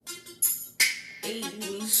Hey.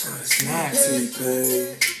 Snap.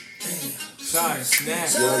 T-Pain. Sorry, snap.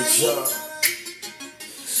 Young Chuck.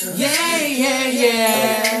 Yeah. Hey,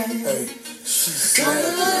 she snapped.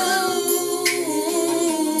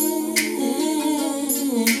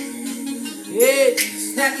 Yeah.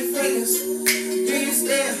 Snap your fingers, do your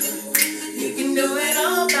step. You can do it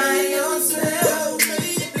all by yourself,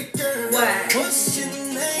 baby girl. What? What's your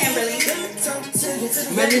name? Kimberly.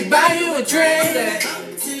 Let me buy you a drink.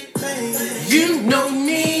 You know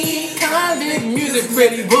me. Convict music,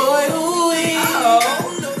 pretty boy. Ooh, Oh.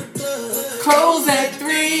 close at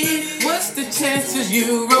 3. What's the chances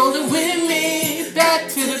you rolling with me? Back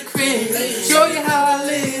to the crib. Show you how I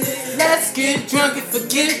live. Let's get drunk and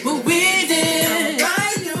forget what we did.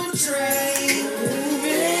 Buy you train.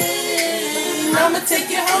 I'ma take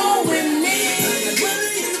you home with me.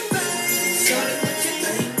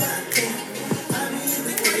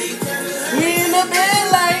 We in the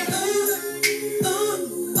bed like.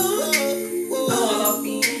 Oh, off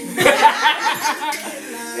me.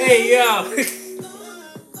 Hey yo.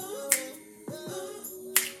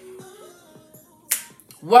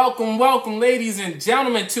 Welcome, ladies and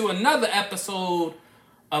gentlemen, to another episode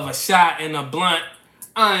of A Shot and a Blunt.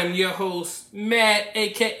 I'm your host, Matt,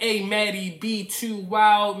 aka Maddie B2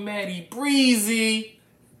 Wild, Maddie Breezy.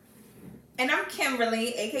 And I'm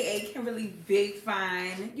Kimberly, aka Kimberly Big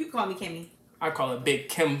Fine. You call me Kimmy. I call it Big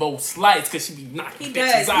Kimbo Slice because she be knocking He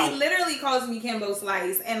bitches does. out. He literally calls me Kimbo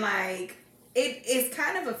Slice, and like it is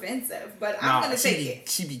kind of offensive, but I'm gonna take it.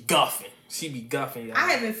 She be guffing. Y'all.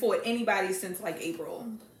 I haven't fought anybody since like April.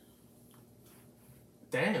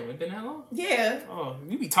 Damn, it been that long? Yeah. Oh,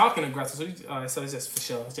 you be talking aggressive, so so it's just for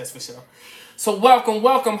sure. So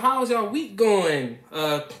welcome. How's y'all week going?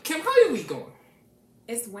 Kim, how your week going?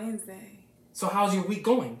 It's Wednesday. So how's your week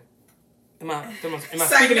going? Am I Say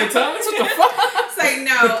speaking no. in tongues? What the fuck? Say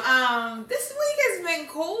no. This week has been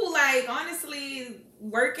cool. Like honestly,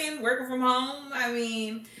 working from home. I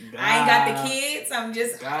mean, I ain't got the kids. I've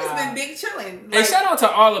just been big chilling. Hey, shout out to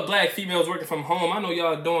all the black females working from home. I know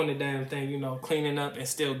y'all doing the damn thing, you know, cleaning up and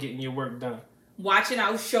still getting your work done. Watching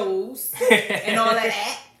our shows and all of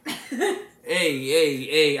that.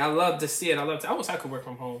 Hey, I love to see it. I wish I could work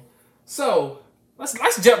from home. So let's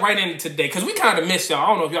jump right into today because we kind of miss y'all. I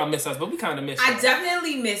don't know if y'all miss us, but we kind of miss y'all. I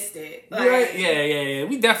definitely missed it. Like, right? Yeah.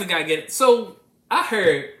 We definitely gotta get it. So I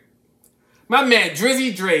heard my man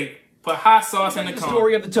Drizzy Drake put hot sauce in the condom.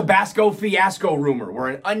 Story of the Tabasco fiasco rumor, where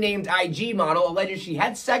an unnamed IG model alleges she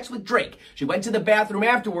had sex with Drake. She went to the bathroom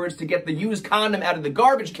afterwards to get the used condom out of the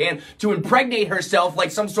garbage can to impregnate herself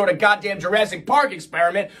like some sort of goddamn Jurassic Park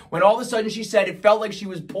experiment, when all of a sudden she said it felt like she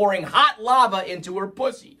was pouring hot lava into her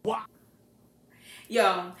pussy. Wow.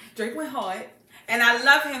 Yo, Drake went hard. And I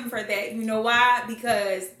love him for that. You know why?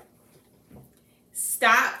 Because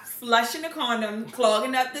stop flushing the condom,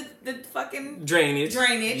 clogging up the fucking drainage.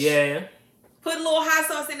 Yeah. Put a little hot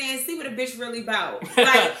sauce in there and see what a bitch really about.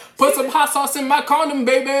 Like, put some hot sauce in my condom,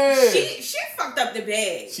 baby. She fucked up the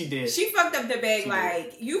bag. She did. She fucked up the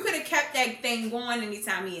bag. You could have kept that thing going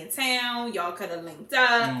anytime he in town. Y'all could have linked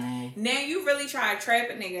up. Mm-hmm. Now you really try to trap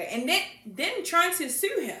a nigga. And then trying to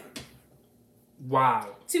sue him.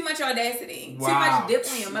 Wow. Too much audacity. Wow. Too much dip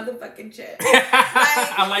on your motherfucking chest.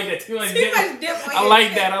 I like that. Too much dip on your I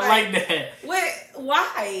like that. What?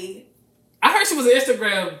 Why? I heard she was an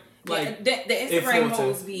Instagram, like, the Instagram influencer.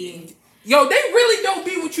 hoes be... Yo, they really don't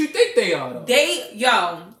be what you think they are, though.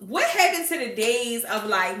 What happened to the days of,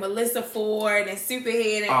 like, Melissa Ford and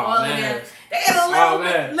Superhead and all man. of them? They had a little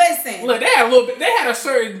bit... Listen. Look, they had a little bit... They had a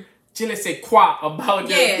certain... Je ne sais quoi about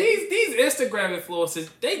them. Yeah. These Instagram influencers,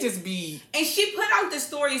 they just be... And she put out the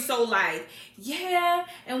story so like, yeah,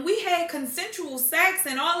 and we had consensual sex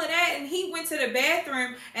and all of that, and he went to the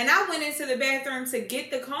bathroom, and I went into the bathroom to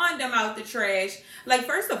get the condom out the trash. Like,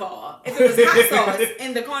 first of all, if it was hot sauce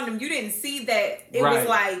in the condom, you didn't see that it was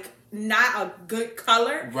like not a good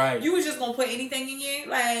color. Right. You was just gonna put anything in you,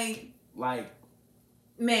 like.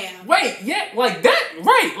 Man. Wait, yeah, like that,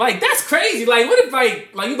 right, like that's crazy. Like, what if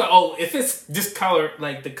like you like, oh, if it's this color,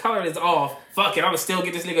 like the color is off, fuck it, I'ma still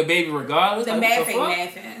get this nigga baby regardless. The like,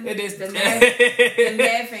 mathing. It is the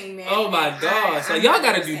mathing, man. Oh my gosh, like y'all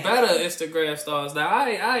gotta do better Instagram stars. Now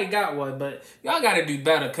I ain't got one, but y'all gotta do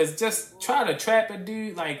better, cause just try to trap a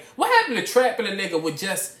dude. Like, what happened to trapping a nigga with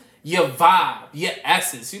just your vibe, your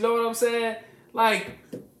essence? You know what I'm saying? Like,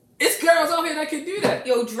 it's girls out here that can do that.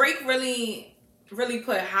 Yo, Drake really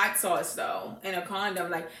put hot sauce though in a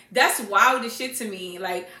condom. Like, that's wild as shit to me.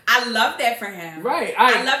 Like, I love that for him. Right.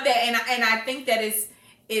 I love that, and I think that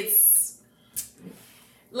it's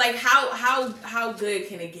like how good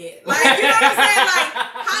can it get? Like, you know what I'm saying? Like,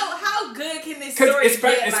 how good good can this story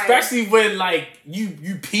get? Especially when like you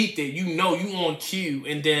peeped it, you on cue,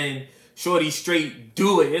 and then shorty straight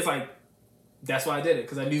do it. It's like that's why I did it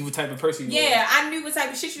because I knew what type of person you were. Yeah, I knew what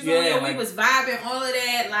type of shit you was on. We was vibing, all of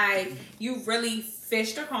that. Like you really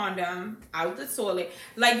fished a condom out the toilet.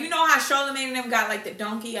 Like you know how Charlamagne and them got like the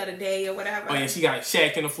donkey of the day or whatever. Oh yeah, she got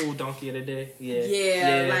Shaq and the fool donkey of the day. Yeah.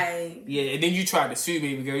 Yeah. And then you tried to sue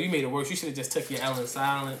baby girl. You made it worse. You should have just took your L in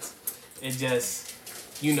silence and just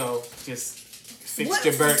fixed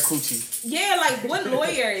your burnt coochie. Yeah, like what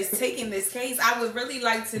lawyer is taking this case? I would really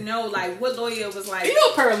like to know, like what lawyer was like. You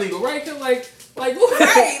know, paralegal, right? Like,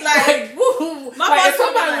 right, like my boss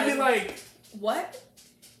somebody would be like, what?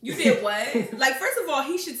 You did what? Like, first of all,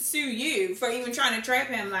 he should sue you for even trying to trap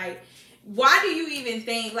him. Like, why do you even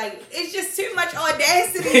think, like, it's just too much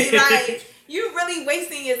audacity. Like, you really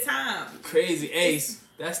wasting your time. Crazy. Ace.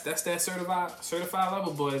 That's that certified lover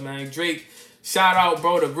boy, man. Drake, shout out,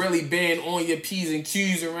 bro, to really being on your P's and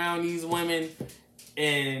Q's around these women.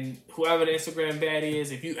 And whoever the Instagram baddie is,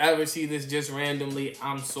 if you ever see this just randomly,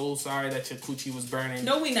 I'm so sorry that your coochie was burning.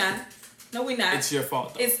 No, we not. It's your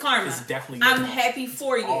fault, though. It's karma. It's definitely your fault. I'm happy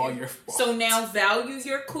for you. All your fault. So now value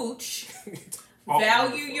your cooch.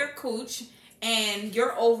 Value your cooch and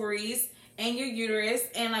your ovaries and your uterus.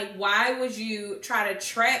 And, like, why would you try to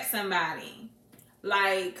trap somebody?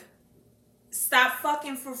 Like, stop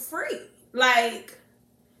fucking for free. Like,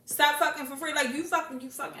 stop fucking for free. Like, you fucking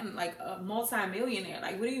like a multi-millionaire.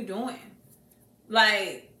 Like, what are you doing?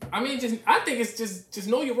 Like, I mean, I think it's just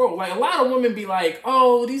know your role. Like, a lot of women be like,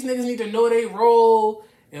 oh, these niggas need to know their role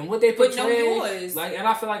and what they portray. But know yours. Like, and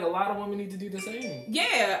I feel like a lot of women need to do the same.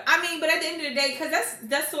 Yeah, I mean, but at the end of the day, because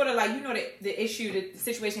that's sort of like, you know, the issue, the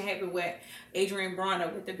situation happened with Adrian Bronner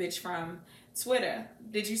with the bitch from Twitter.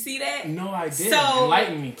 Did you see that? No, I didn't. So,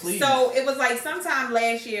 enlighten me, please. So it was like sometime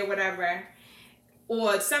last year, whatever,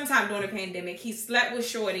 or sometime during the pandemic, he slept with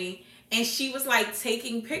shorty. And she was like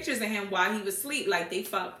taking pictures of him while he was asleep. Like they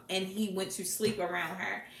fucked and he went to sleep around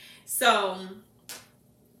her. So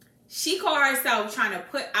she called herself trying to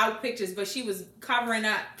put out pictures, but she was covering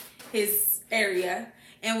up his area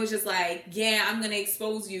and was just like, yeah, I'm going to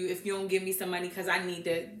expose you if you don't give me some money because I need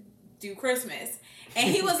to do Christmas.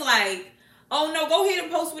 And he was like, oh no, go ahead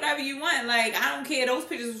and post whatever you want. Like, I don't care. Those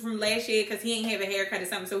pictures were from last year because he ain't have a haircut or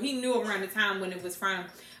something. So he knew around the time when it was from.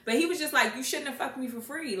 But he was just like, you shouldn't have fucked me for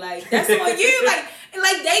free. Like, that's on you.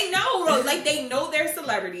 Like they know, though. Like, they know they're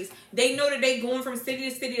celebrities. They know that they going from city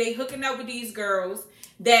to city. They hooking up with these girls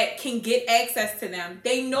that can get access to them.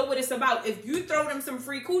 They know what it's about. If you throw them some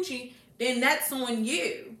free coochie, then that's on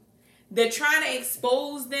you. They're trying to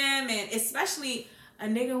expose them, and especially a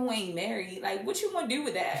nigga who ain't married. Like, what you want to do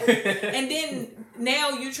with that? And then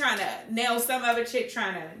now some other chick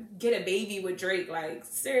trying to get a baby with Drake. Like,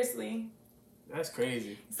 seriously. That's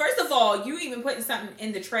crazy. First of all, you even putting something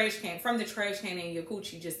in the trash can, from the trash can in your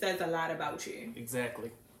coochie, just says a lot about you. Exactly.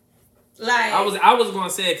 Like, I was gonna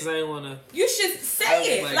say it because I didn't want to. You should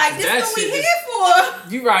say it. Like this is what we here for.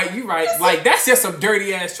 You right. Like, that's just some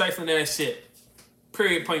dirty ass trifling ass shit.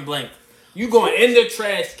 Period. Point blank. You going in the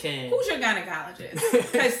trash can. Who's your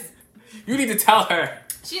gynecologist? Because you need to tell her.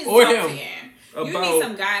 She is or him. You need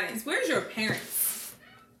some guidance. Where's your parents?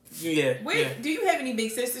 Yeah. Do you have any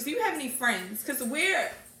big sisters? Do you have any friends? Because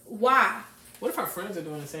why? What if her friends are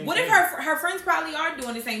doing the same thing? What if her friends probably are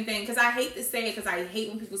doing the same thing? Because I hate to say it, because I hate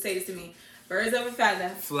when people say this to me. Birds of a feather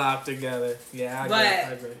flock together. Yeah, I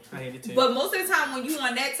agree. I hate it too. But most of the time when you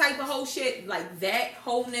on that type of whole shit, like that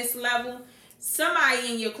wholeness level,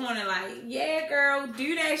 somebody in your corner like, yeah, girl,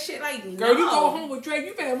 do that shit. Like, girl, no. you go home with Drake,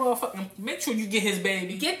 you better motherfucking make sure you get his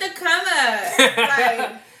baby. Get the color.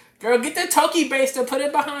 Like, girl, get the Toki base to put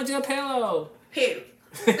it behind your pillow. Pew.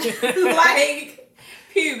 Like,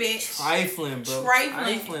 pew, bitch. Trifling, bro.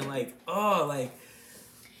 Trifling. Like.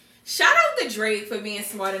 Shout out to Drake for being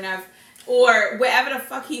smart enough. Or wherever the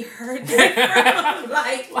fuck he heard that from.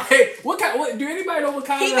 like what do anybody know what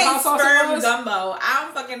kind of hot sauce it was? Gumbo. I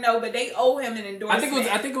don't fucking know, but they owe him an endorsement.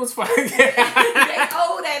 I think it was fine. They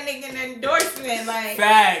owe that nigga an endorsement. Like,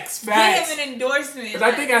 facts. Give him an endorsement. But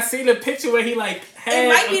I think I seen a picture where he like had it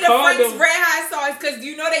might be the condom. Frank's Red Hot sauce because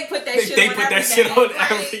you know they put that shit on everything. They put that shit on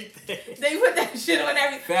everything. They put that shit on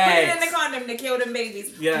everything. Put it in the condom to kill them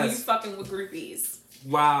babies when you fucking with groupies.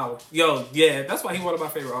 Wow. Yo, yeah, that's why he's one of my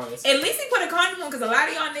favorite artists. At least he put a condom on because a lot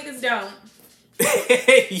of y'all niggas don't.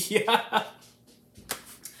 Yeah.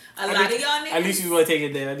 A lot of y'all niggas. At least you want to take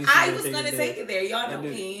it there. I was going to take it there. Y'all know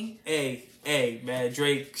me. Hey, man,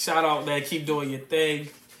 Drake, shout out, man. Keep doing your thing.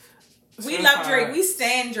 We love Drake. We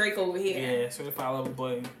stand Drake over here. Yeah, certified lover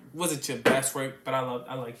boy. Wasn't your best work, but I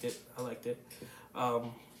liked it.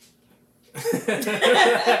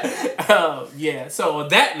 Yeah. So on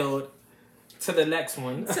that note, to the next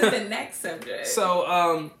one. To the next subject.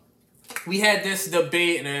 So we had this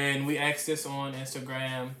debate and we asked this on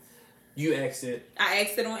Instagram. You asked it. I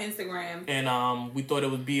asked it on Instagram. And we thought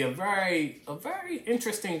it would be a very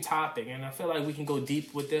interesting topic, and I feel like we can go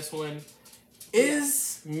deep with this one.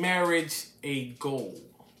 Is marriage a goal?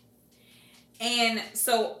 And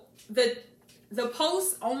so the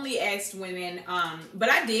post only asked women, but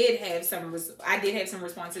I did have some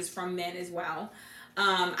responses from men as well.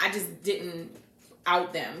 I just didn't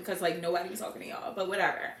out them because like nobody was talking to y'all, but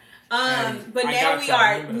whatever. But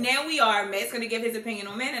now we are. Matt's gonna give his opinion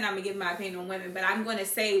on men, and I'm gonna give my opinion on women. But I'm gonna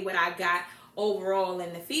say what I got overall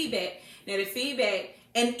in the feedback. Now the feedback,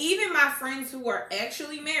 and even my friends who are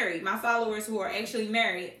actually married, my followers who are actually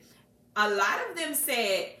married, a lot of them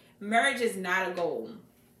said marriage is not a goal.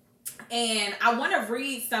 And I want to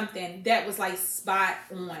read something that was like spot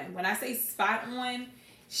on. When I say spot on,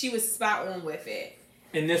 she was spot on with it.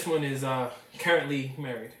 And this one is currently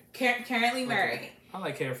married. Currently married. Okay. I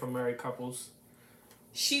like hearing from married couples.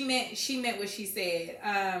 She meant what she said.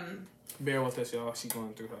 Bear with us, y'all. She's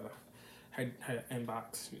going through her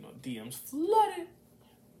inbox. DMs flooded.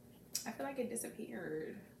 I feel like it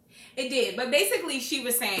disappeared. It did, but basically she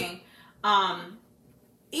was saying,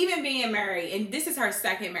 even being married, and this is her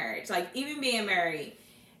second marriage. Like even being married,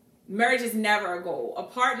 marriage is never a goal. A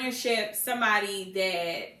partnership, somebody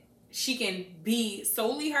that she can be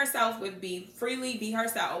solely herself with, freely be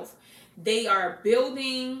herself. They are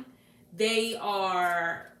building, they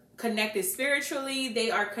are connected spiritually,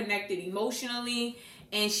 they are connected emotionally,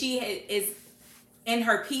 and she is in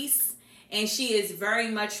her peace, and she is very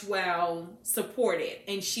much well supported,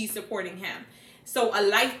 and she's supporting him. So a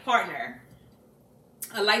life partnership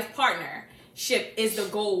is the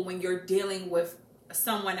goal when you're dealing with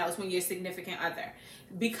someone else, when you're a significant other.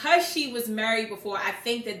 Because she was married before, I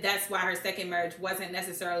think that's why her second marriage wasn't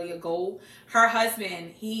necessarily a goal. Her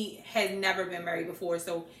husband, he had never been married before,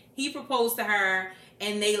 so he proposed to her,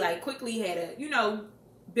 and they like quickly had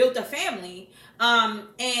built a family.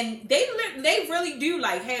 And they really do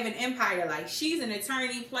like have an empire. Like she's an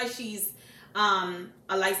attorney, plus she's a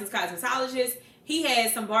licensed cosmetologist. He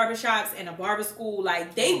has some barbershops and a barber school.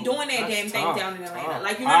 Like they doing that damn thing down in Atlanta.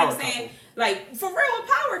 Like you know what I'm saying? Like for real, a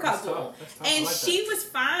power couple. That's tough. And like she was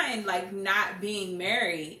fine, like not being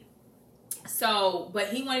married. So, but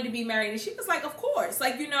he wanted to be married, and she was like, of course,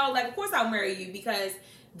 like of course I'll marry you because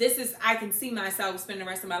I can see myself spending the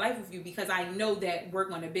rest of my life with you because I know that we're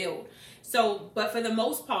going to build. So, but for the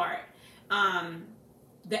most part,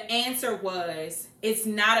 the answer was it's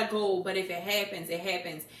not a goal, but if it happens, it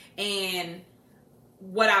happens. And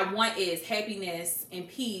what I want is happiness and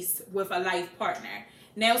peace with a life partner.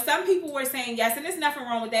 Now, some people were saying yes, and there's nothing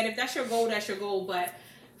wrong with that. If that's your goal, that's your goal. But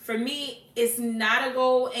for me, it's not a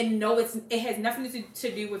goal, and no, it has nothing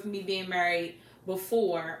to do with me being married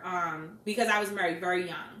before, because I was married very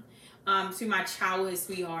young to my childhood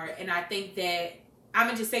sweetheart, and I think that I'm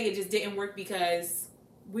gonna just say it just didn't work because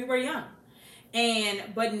we were young.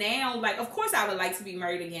 But now, like, of course, I would like to be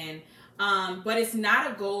married again, but it's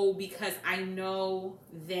not a goal because I know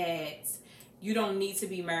that you don't need to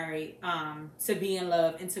be married to be in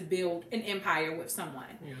love and to build an empire with someone.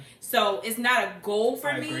 Yeah. So it's not a goal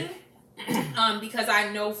for me because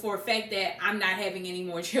I know for a fact that I'm not having any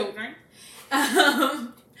more children.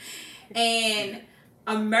 And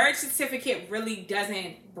a marriage certificate really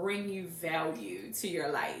doesn't bring you value to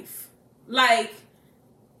your life. Like,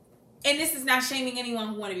 and this is not shaming anyone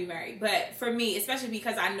who want to be married, but for me, especially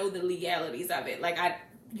because I know the legalities of it, like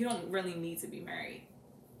you don't really need to be married.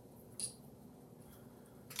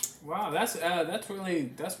 Wow, that's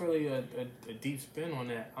really a deep spin on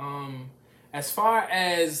that. As far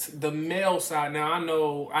as the male side, now I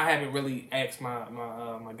know I haven't really asked my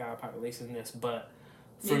guy population this, but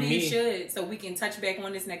for me, you should, so we can touch back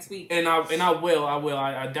on this next week. And I will.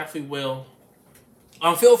 I definitely will.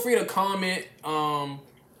 Feel free to comment.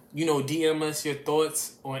 DM us your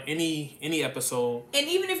thoughts on any episode. And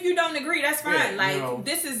even if you don't agree, that's fine.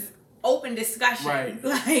 This is open discussion. Right.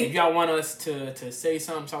 Like, if y'all want us to say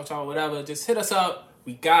something, talk, whatever, just hit us up.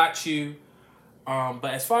 We got you.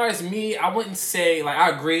 But as far as me, I wouldn't say, like, I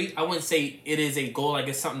agree. I wouldn't say it is a goal, like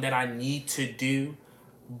it's something that I need to do,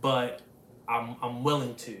 but I'm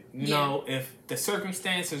willing to. You know, if the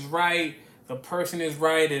circumstance is right, the person is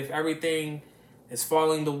right, if everything is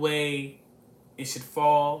falling the way it should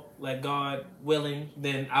fall, like God willing,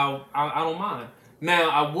 then I don't mind. Now,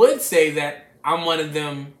 I would say that I'm one of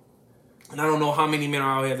them, and I don't know how many men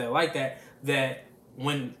are out here that like that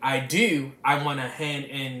when I do, I want to hand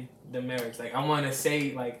in the marriage. Like, I want to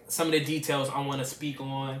say, like, some of the details I want to speak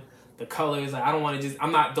on, the colors. Like, I don't want to just.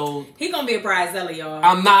 I'm not those. He gonna be a bridezilla, y'all.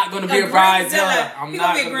 I'm not gonna be a bridezilla. I'm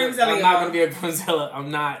not gonna be a groomzilla. I'm not gonna be a groomzilla.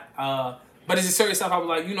 I'm not. But it's just certain stuff I was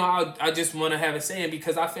like, I just want to have a say in,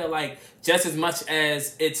 because I feel like just as much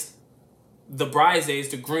as it's the bridesmaids,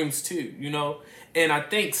 the grooms too, And I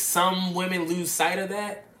think some women lose sight of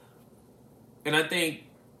that. And I think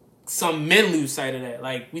some men lose sight of that.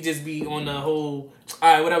 Like, we just be on the whole,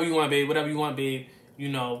 all right, whatever you want, babe, But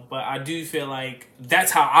I do feel like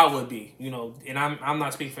that's how I would be, And I'm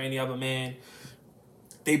not speaking for any other man.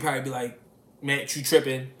 They probably be like, man, you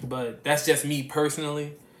tripping. But that's just me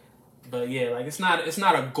personally. But yeah, like, it's not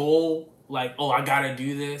a goal, like, oh, I gotta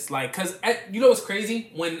do this. Like, cause what's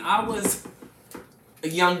crazy? When I was a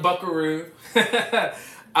young buckaroo, I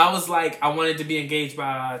was like, I wanted to be engaged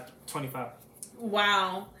by 25.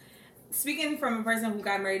 Wow. Speaking from a person who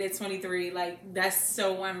got married at 23, like, that's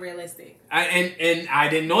so unrealistic. And I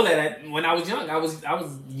didn't know that when I was young. I was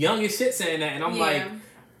young as shit saying that, and I'm like,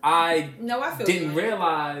 I didn't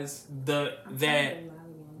realize that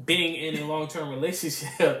being in a long-term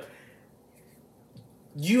relationship,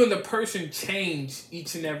 you and the person change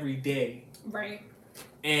each and every day. Right.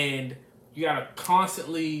 And you gotta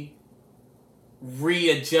constantly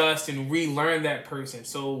readjust and relearn that person.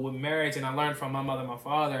 So with marriage, and I learned from my mother and my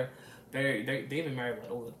father, they've been married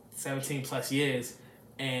over 17 plus years,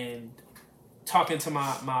 and talking to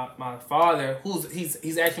my father,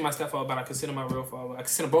 he's actually my stepfather, but I consider my real father. I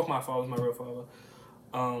consider both my fathers my real father.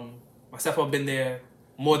 My stepfather been there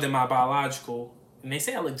more than my biological, and they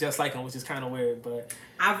say I look just like him, which is kind of weird, but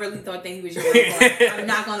I really thought that he was your real father. I'm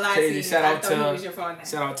not gonna lie to you. I thought he was your father.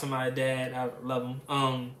 Shout out to my dad. I love him.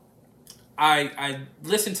 I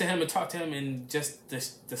listened to him and talked to him, and just the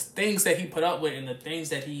things that he put up with, and the things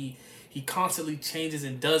that he constantly changes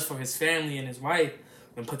and does for his family and his wife,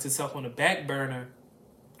 and puts himself on the back burner,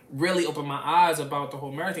 really opened my eyes about the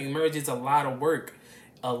whole marriage thing. Marriage is a lot of work,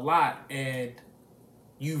 and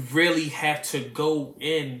you really have to go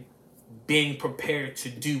in being prepared to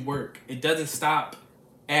do work. It doesn't stop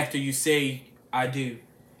after you say I do.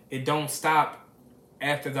 It don't stop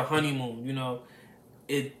after the honeymoon.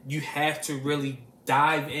 You have to really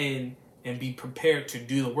dive in and be prepared to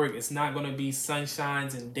do the work. It's not going to be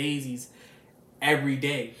sunshines and daisies every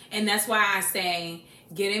day. And that's why I say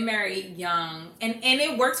getting married young, and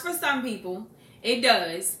it works for some people. It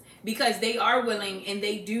does, because they are willing and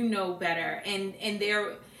they do know better, and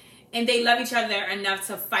they love each other enough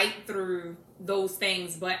to fight through those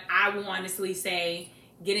things. But I will honestly say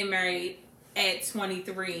getting married at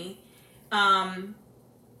 23,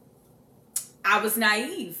 I was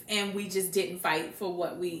naive, and we just didn't fight for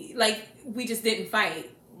what we just didn't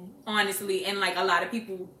fight, honestly. And like a lot of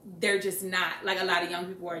people, they're just not, like a lot of young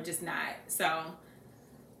people are just not. So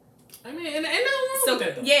I mean, and nothing wrong with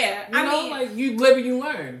that though. Yeah, I mean, like, you live and you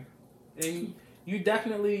learn, and you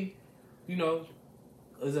definitely,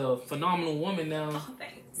 is a phenomenal woman now. Oh,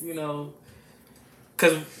 thanks.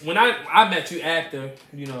 Because when I met you after,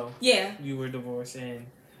 yeah, you were divorced, and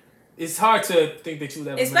it's hard to think that you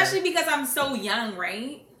would ever especially marry. because I'm so young,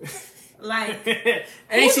 right? Like,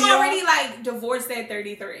 who's already like divorced at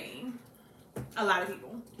 33? A lot of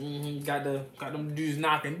people. Mm-hmm. Got them dudes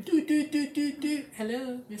knocking. Do.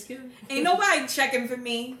 Hello, Miss Kim. Ain't nobody checking for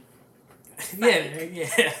me.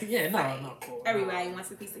 Yeah. No, cool. Everybody wants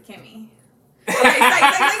a piece of Kimmy. Okay,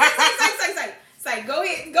 psych. Go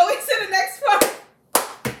into the next part.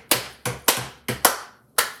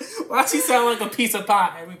 Why she sound like a piece of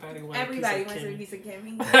pie? Everybody wants a piece of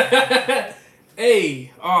Kimmy.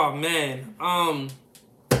 Hey, oh man. I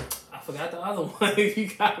forgot the other one. You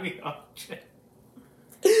got me off track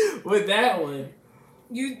with that one.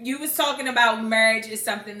 You was talking about marriage is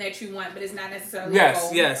something that you want, but it's not necessarily a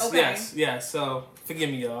goal. Yes. So forgive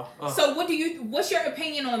me, y'all. So what's your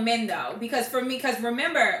opinion on men though? Because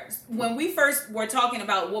remember when we first were talking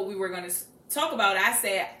about what we were going to talk about, I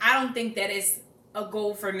said I don't think that it's a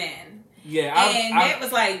goal for men. Yeah, Matt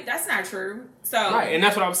was like, that's not true. So right, and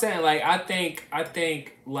that's what I'm saying. Like, I think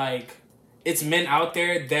like it's men out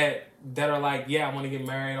there that are like, yeah, I want to get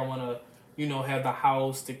married. I want to, have the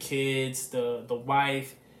house, the kids, the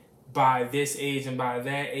wife by this age and by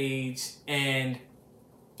that age, and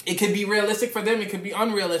it could be realistic for them. It could be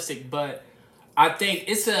unrealistic, but I think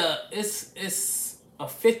it's a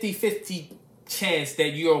 50-50 chance that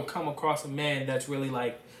you'll come across a man that's really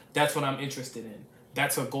like, that's what I'm interested in.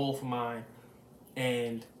 That's a goal for mine.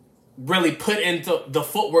 And really put into the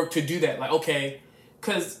footwork to do that. Like, okay,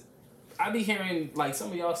 because I be hearing like some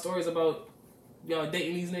of y'all stories about y'all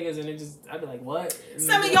dating these niggas, and it just, I'd be like, what? And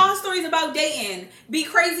Some of y'all stories about dating be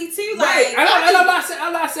crazy too. Like, right.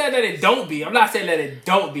 I'm not saying that it don't be. I'm not saying that it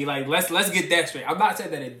don't be. Like, let's get that straight. I'm not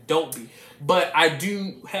saying that it don't be. But I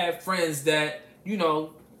do have friends that, you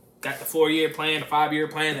know, got the 4-year plan, the 5-year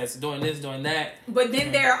plan, that's doing this, doing that. But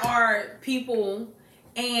then there are people,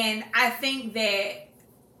 and I think that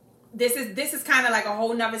this is kind of like a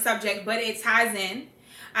whole nother subject, but it ties in.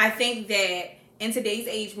 I think that in today's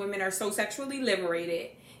age, women are so sexually liberated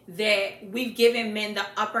that we've given men the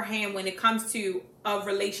upper hand when it comes to a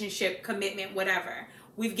relationship, commitment, whatever.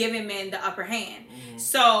 We've given men the upper hand. Mm-hmm.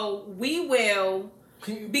 So we will...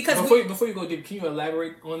 Because before you go deep, can you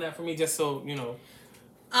elaborate on that for me, just so you know?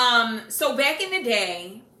 So back in the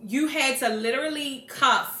day, you had to literally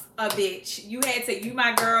cuff a bitch. You had to, you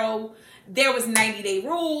my girl. There was 90-day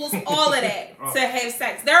rules, all of that to have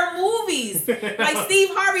sex. There are movies like Steve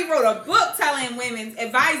Harvey wrote a book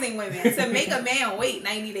advising women to make a man wait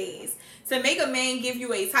 90 days, to make a man give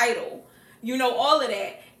you a title, you know, all of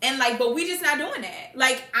that. And like, but we just not doing that.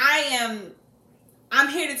 Like I'm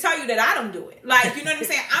here to tell you that I don't do it. Like, you know what I'm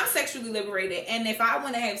saying? I'm sexually liberated. And if I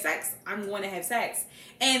want to have sex, I'm going to have sex.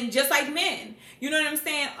 And just like men, you know what I'm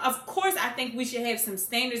saying? Of course, I think we should have some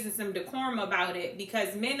standards and some decorum about it,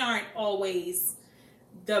 because men aren't always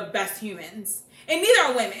the best humans. And neither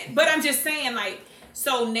are women. But I'm just saying, like,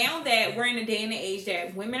 so now that we're in a day and age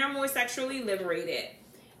that women are more sexually liberated,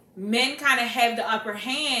 men kind of have the upper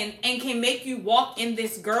hand and can make you walk in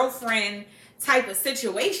this girlfriend type of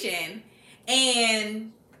situation,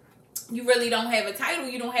 and you really don't have a title,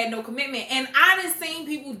 you don't have no commitment. And I done seen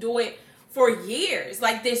people do it for years,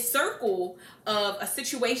 like this circle of a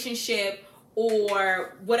situationship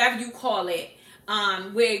or whatever you call it,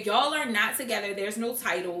 where y'all are not together, there's no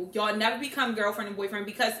title, y'all never become girlfriend and boyfriend,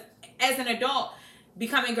 because as an adult,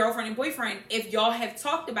 becoming girlfriend and boyfriend, if y'all have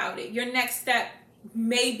talked about it, your next step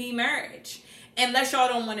may be marriage, unless y'all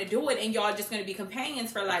don't want to do it and y'all just going to be companions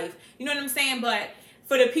for life, you know what I'm saying? But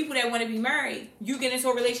for the people that want to be married, you get into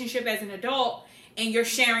a relationship as an adult and you're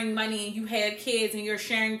sharing money and you have kids and you're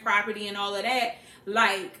sharing property and all of that.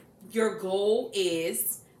 Like, your goal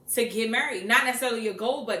is to get married. Not necessarily your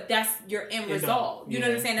goal, but that's your end result. You know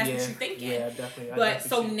what I'm saying? That's what you're thinking. Yeah, definitely. But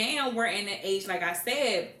so now we're in an age, like I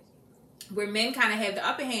said, where men kind of have the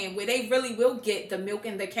upper hand, where they really will get the milk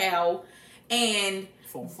and the cow, and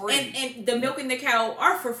for free. And the milk and the cow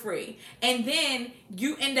are for free. And then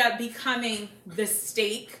you end up becoming the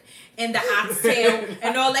steak and the oxtail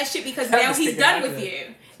and all that shit, because now he's done with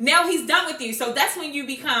you. Now he's done with you. So that's when you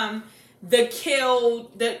become the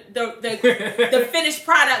the finished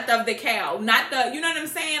product of the cow. Not the, you know what I'm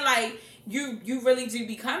saying? Like, you really do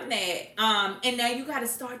become that. And now you got to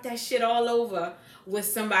start that shit all over with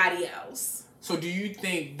somebody else. So do you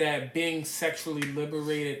think that being sexually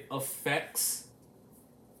liberated affects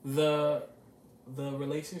the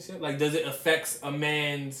relationship? Like, does it affect a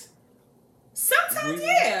man's... Sometimes,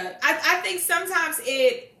 yeah. I think sometimes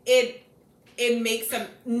it makes them,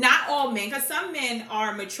 not all men, because some men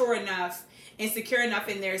are mature enough and secure enough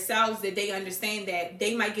in themselves that they understand that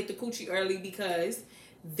they might get the coochie early because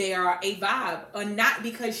they are a vibe, or not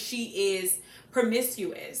because she is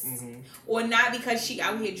promiscuous, or not because she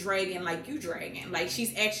out here dragging like you dragging. Like,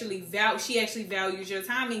 she actually values your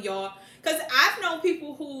time, and y'all, because I've known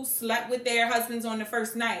people who slept with their husbands on the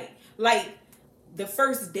first night, like the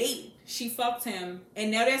first date, she fucked him,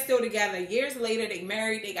 and now they're still together. Years later, they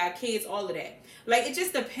married, they got kids, all of that. Like, it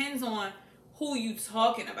just depends on who you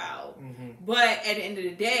talking about. But at the end of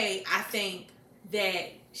the day, I think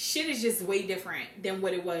that shit is just way different than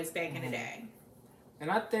what it was back in the day.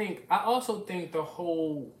 And I also think the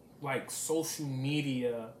whole, like, social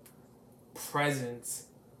media presence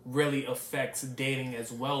really affects dating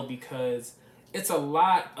as well, because it's a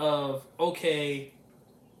lot of, okay,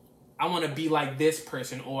 I want to be like this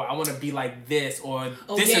person, or I want to be like this, or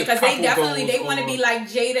this because they definitely they want to be like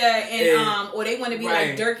Jada and or they want to be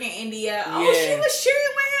like Dirk and India. Oh, she was shooting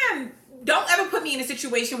with him. Don't ever put me in a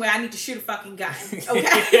situation where I need to shoot a fucking gun. Okay,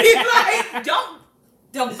 like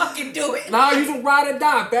don't fucking do it. No, you can ride or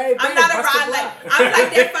die, babe. I'm not a ride, like, I'm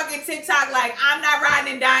like that fucking TikTok, like, I'm not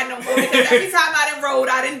riding and dying no more, because every time I done rode,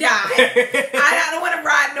 I done died. I don't want to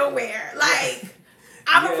ride nowhere. Like,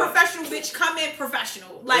 I'm a professional bitch. Come in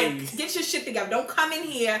professional. Like, get your shit together. Don't come in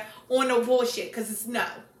here on no bullshit, because it's no.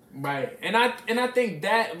 Right. And I think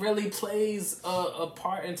that really plays a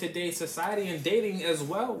part in today's society and dating as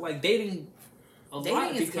well. Like, dating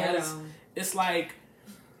lot, because it's like,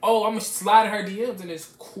 oh, I'm going to slide in her DMs and it's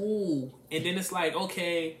cool. And then it's like,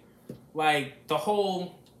 okay, like the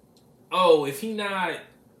whole, oh, if he not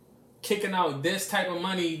kicking out this type of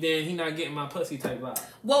money, then he not getting my pussy type vibe.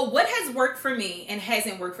 Well, what has worked for me and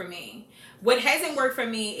hasn't worked for me? What hasn't worked for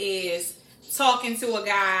me is talking to a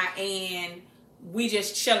guy and we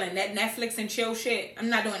just chilling. That Netflix and chill shit, I'm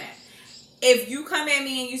not doing that. If you come at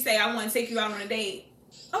me and you say, I want to take you out on a date,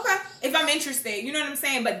 okay. If I'm interested, you know what I'm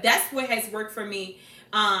saying? But that's what has worked for me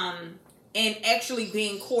in actually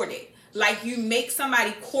being courted. Like, you make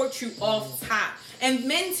somebody court you off top. And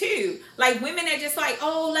men too. Like, women are just like,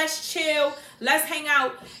 oh, let's chill, let's hang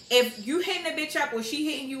out. If you hitting a bitch up or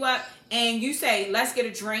she hitting you up and you say, let's get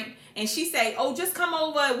a drink, and she say, oh, just come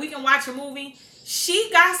over, we can watch a movie, she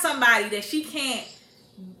got somebody that she can't,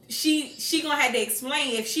 she gonna have to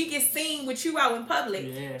explain. If she gets seen with you out in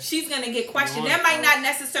public, she's gonna get questioned. That might not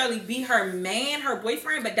necessarily be her man, her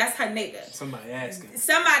boyfriend, but that's her nigga.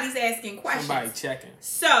 Somebody's asking questions. Somebody checking.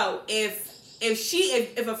 So if a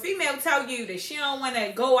female tell you that she don't want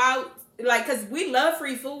to go out, like, cause we love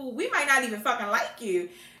free food, we might not even fucking like you.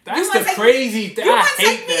 That's the crazy thing. You want to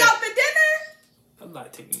take me out to dinner? I'm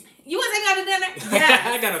not taking. You want to take me out to dinner? Yes.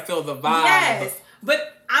 I gotta feel the vibe. Yes.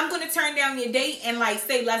 But I'm going to turn down your date and, like,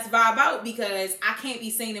 say, let's vibe out because I can't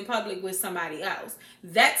be seen in public with somebody else.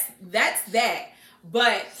 That's that.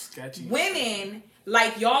 But sketchy. Women,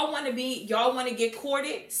 like, y'all want to get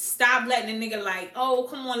courted. Stop letting a nigga like, oh,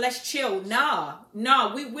 come on, let's chill. Nah,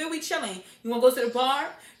 where we chilling? You want to go to the bar?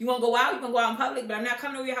 You want to go out? You want to go out in public? But I'm not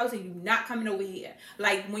coming over your house and you're not coming over here.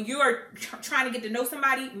 Like, when you're trying to get to know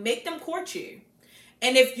somebody, make them court you.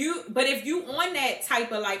 And if you on that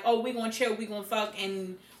type of like, oh, we gonna chill, we gonna fuck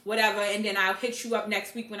and whatever, and then I'll hit you up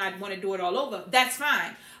next week when I want to do it all over, that's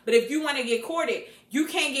fine. But if you want to get courted, you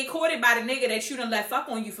can't get courted by the nigga that you done let fuck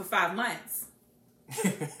on you for 5 months.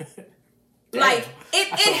 Like,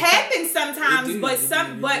 it happens sometimes,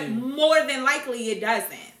 but more than likely it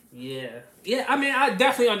doesn't. Yeah. I mean, I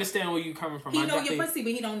definitely understand where you coming from. He know your pussy,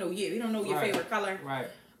 but he don't know you. He don't know your favorite color. Right.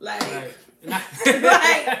 Like. Not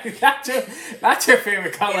your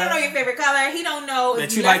favorite color. He don't know your favorite color. He don't know that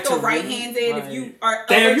if you left or right-handed. Right. If you are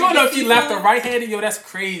damn, you don't know if you left or right-handed. Yo, that's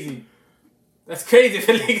crazy. That's crazy if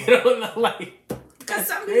a nigga don't know. Like, because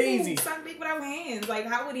some people suck dick without hands. Like,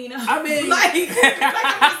 how would he know? I mean, like I'm just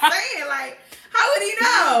saying, like, how would he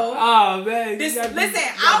know? Oh man,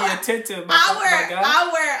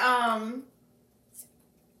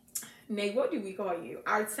 Nate, what do we call you?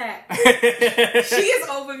 Our tech. She is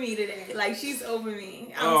over me today. Like, she's over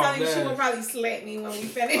me. I'm telling you, she will probably slap me when we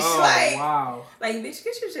finish. Wow. Like, bitch,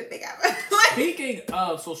 get your shit together. Speaking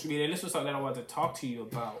of social media, this was something that I wanted to talk to you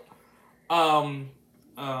about.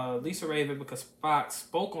 Lisa Ray Vivica Fox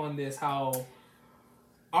spoke on this, how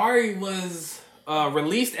Ari was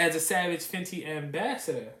released as a Savage Fenty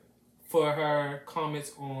ambassador for her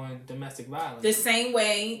comments on domestic violence. The same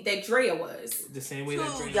way that Drea was.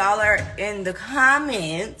 Y'all are in the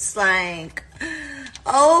comments like,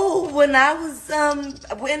 oh, when I was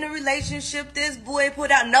in a relationship, this boy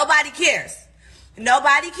put out. Nobody cares.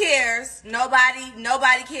 Nobody cares.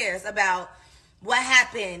 Nobody cares about what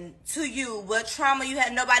happened to you, what trauma you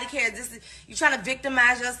had. Nobody cares. You trying to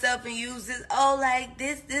victimize yourself and use this. Oh, like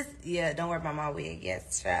this. Yeah, don't worry about my wig.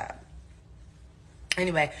 Yes, child.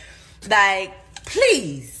 Anyway. Like,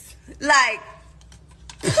 please,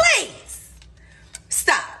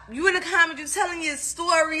 stop. You in the comments, you're telling your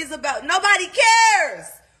stories about, nobody cares.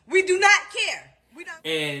 We do not care. We don't.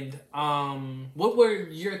 And, what were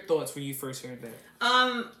your thoughts when you first heard that?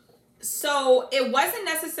 So it wasn't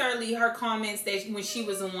necessarily her comments that when she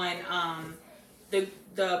was on, the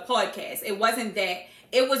podcast. It wasn't that.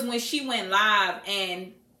 It was when she went live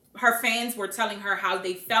and her fans were telling her how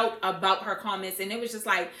they felt about her comments, and it was just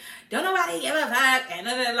like, don't nobody give a fuck,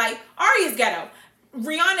 and like, Ari is ghetto.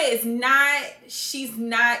 Rihanna is not, she's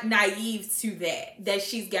not naive to that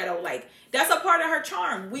she's ghetto. Like, that's a part of her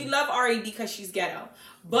charm. We love Ari because she's ghetto,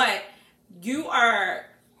 but you are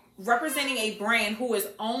representing a brand who is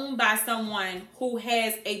owned by someone who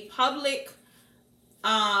has a public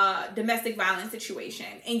domestic violence situation.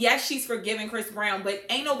 And yes, she's forgiving Chris Brown, but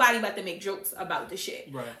ain't nobody about to make jokes about the shit.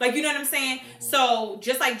 Right. Like, you know what I'm saying? Mm-hmm. So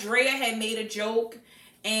just like Drea had made a joke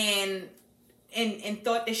and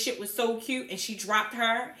thought this shit was so cute, and she dropped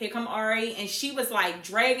her. Here come Ari, and she was like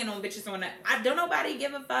dragging on bitches on that. I don't nobody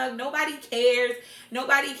give a fuck. Nobody cares.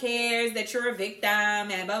 Nobody cares that you're a victim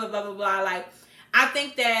and blah blah blah blah blah. Like, I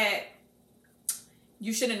think that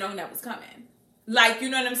you should have known that was coming. Like, you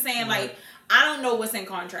know what I'm saying? Right. Like, I don't know what's in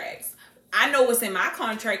contracts. I know what's in my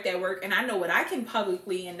contract at work, and I know what I can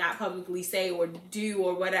publicly and not publicly say or do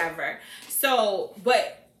or whatever. So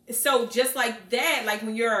just like that, like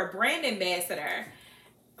when you're a brand ambassador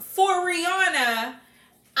for Rihanna,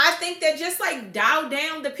 I think that just like dial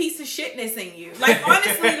down the piece of shitness in you. Like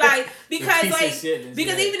honestly, like because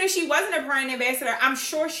even if she wasn't a brand ambassador, I'm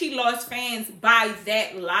sure she lost fans by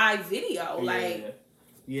that live video.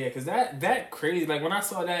 Yeah, because that crazy. Like when I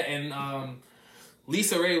saw that, and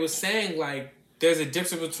Lisa Ray was saying like there's a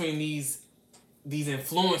difference between these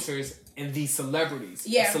influencers and these celebrities.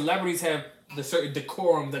 Yeah, the celebrities have the certain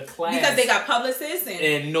decorum, the class, because they got publicists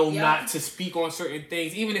and know not to speak on certain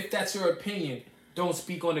things, even if that's your opinion. Don't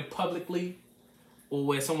speak on it publicly, or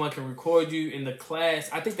where someone can record you. In the class,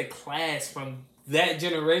 I think the class from that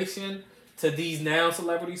generation to these now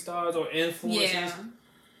celebrity stars or influencers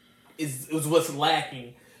is what's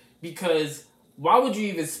lacking. Because why would you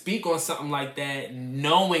even speak on something like that,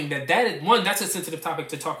 knowing that is one, that's a sensitive topic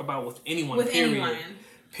to talk about with anyone.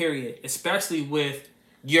 Period. Especially with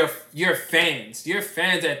your fans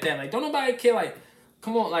at that. Like, don't nobody care. Like,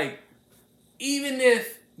 come on. Like, even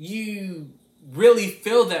if you really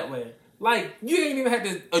feel that way, like, you ain't even have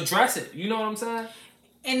to address it. You know what I'm saying?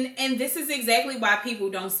 And this is exactly why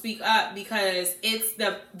people don't speak up, because it's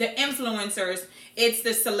the influencers, it's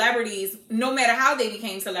the celebrities, no matter how they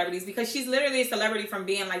became celebrities, because she's literally a celebrity from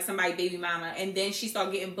being like somebody's baby mama, and then she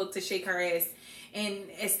started getting booked to shake her ass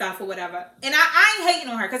and stuff or whatever. And I ain't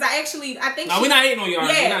hating on her, because I think we're not hating on you. Yeah,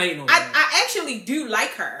 we're not hating on you. I actually do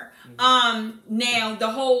like her. Mm-hmm. Now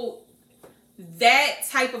the whole that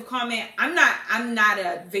type of comment, I'm not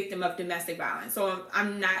a victim of domestic violence, so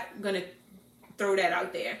I'm not gonna throw that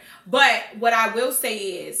out there. But what I will say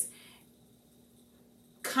is,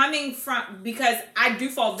 coming from, because I do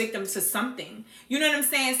fall victim to something, you know what I'm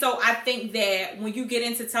saying? So I think that when you get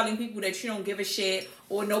into telling people that you don't give a shit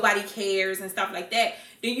or nobody cares and stuff like that,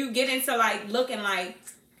 then you get into like looking like,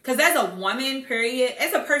 because as a woman, period,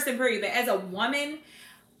 as a person, period, but as a woman,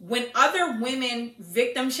 when other women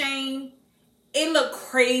victim shame, it look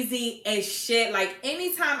crazy as shit. Like,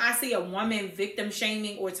 anytime I see a woman victim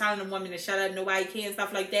shaming or telling a woman to shut up, nobody cares, and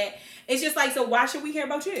stuff like that, it's just like, so why should we care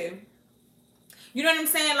about you? You know what I'm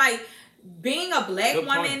saying? Like, being a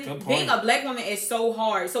black woman is so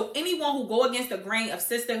hard. So anyone who go against the grain of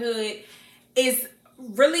sisterhood is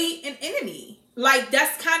really an enemy. Like,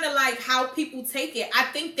 that's kind of like how people take it. I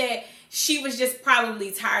think that she was just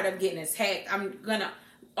probably tired of getting attacked. I'm gonna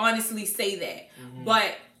honestly say that. Mm-hmm.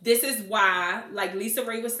 But this is why, like Lisa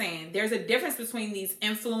Ray was saying, there's a difference between these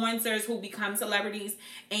influencers who become celebrities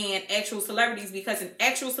and actual celebrities, because an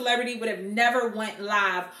actual celebrity would have never went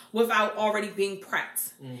live without already being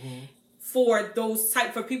prepped for those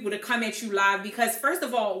type of people to come at you live. Because first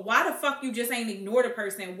of all, why the fuck you just ain't ignored a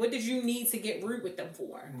person? What did you need to get rude with them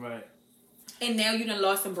for? Right. And now you done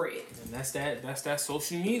lost some bread. And that's that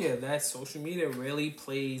social media. That social media really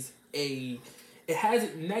plays it has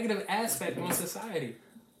a negative aspect on society.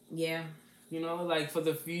 Yeah. You know, like for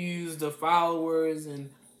the views, the followers, and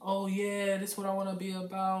oh yeah, this is what I want to be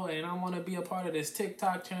about, and I want to be a part of this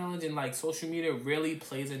TikTok challenge, and like social media really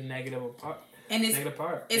plays a negative part. And as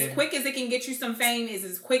quick as it can get you some fame, is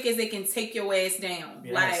as quick as it can take your ass down.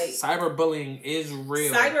 Yes, like, cyberbullying is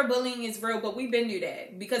real. Cyberbullying is real, but we've been through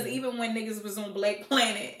that, because even when niggas was on Black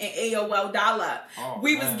Planet and AOL dial-up,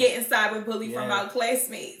 we was getting cyberbullied from our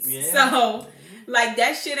classmates. Yeah. So, like,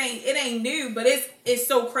 that shit ain't new, but it's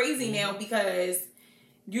so crazy now, because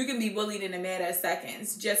you can be bullied in a matter of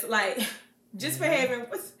seconds. Just for having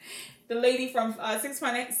the lady from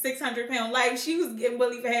 600 Pound Life, she was getting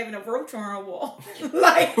bullied for having a roach on her wall.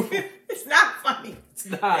 Like, it's not funny. It's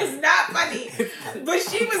not funny. But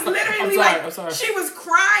she was literally she was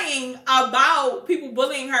crying about people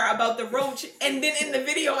bullying her about the roach, and then in the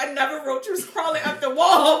video, another roach was crawling up the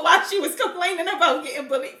wall while she was complaining about getting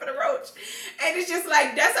bullied for the roach. And it's just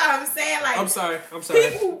like, that's how I'm saying, like, I'm sorry.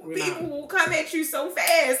 People will come at you so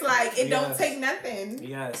fast, like, it don't take nothing.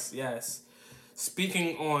 Yes.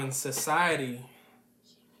 Speaking on society,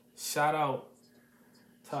 shout out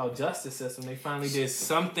to our justice system. They finally did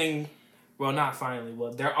something. Well, not finally.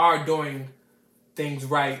 Well, they are doing things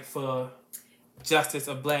right for justice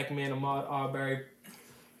of black men, Ahmaud Arbery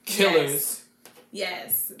killers.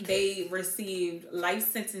 Yes. They received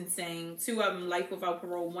life sentencing. 2 of them life without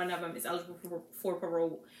parole. 1 of them is eligible for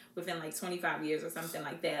parole within like 25 years or something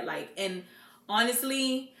like that. Like, and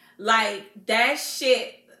honestly, like, that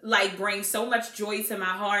shit like brings so much joy to my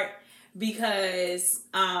heart, because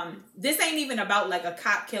this ain't even about like a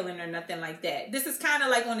cop killing or nothing like that. This is kind of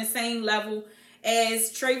like on the same level as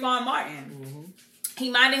Trayvon Martin. Mm-hmm. He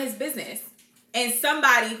minded his business, and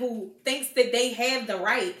somebody who thinks that they have the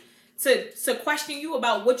right to question you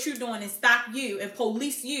about what you're doing and stop you and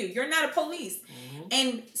police you. You're not a police. Mm-hmm.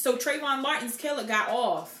 And so Trayvon Martin's killer got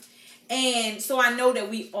off. And so I know that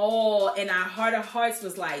we all in our heart of hearts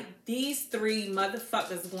was like, these three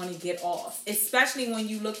motherfuckers going to get off. Especially when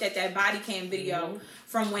you looked at that body cam video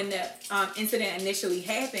from when the incident initially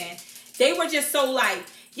happened. They were just so like,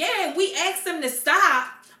 yeah, we asked him to stop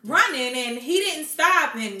running and he didn't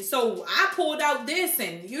stop. And so I pulled out this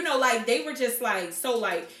and, you know, like they were just like, so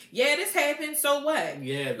like, yeah, this happened. So what?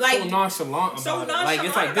 Yeah, like, so nonchalant about it. Like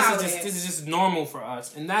it's like this is just normal for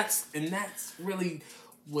us. And that's really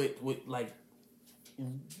what like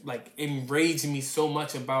enraged me so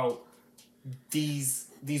much about these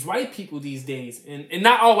white people these days, and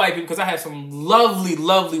not all white people, because I have some lovely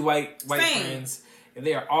white friends, and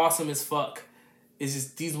they are awesome as fuck. It's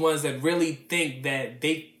just these ones that really think that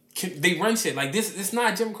they run shit like this. It's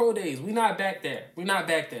not Jim Crow days. We're not back there.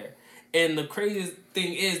 And the craziest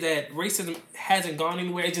thing is that racism hasn't gone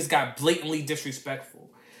anywhere. It just got blatantly disrespectful.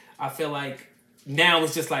 I feel like now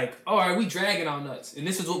it's just like, all right, we dragging our nuts, and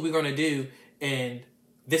this is what we're gonna do, and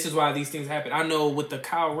this is why these things happen. I know with the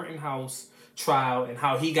Kyle Rittenhouse trial and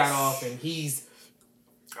how he got off, and he's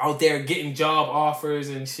out there getting job offers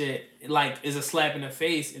and shit, like, is a slap in the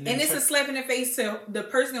face. And it's a slap in the face to the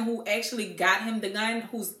person who actually got him the gun,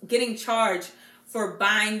 who's getting charged for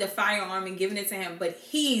buying the firearm and giving it to him, but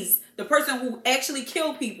he's the person who actually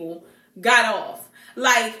killed people, got off.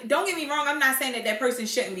 Like, don't get me wrong, I'm not saying that person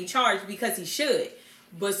shouldn't be charged, because he should,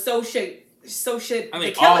 but so should I mean,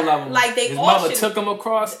 the killer. All of them. Like, they his all mother should took him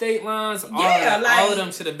across state lines. All of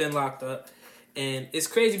them should have been locked up. And it's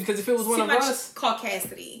crazy, because if it was one of us,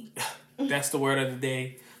 caucasity. That's the word of the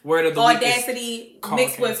day. Word of the audacity week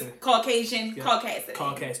mixed with Caucasian. Yeah.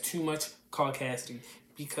 Caucasity. Too much caucasity.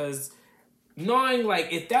 Because knowing,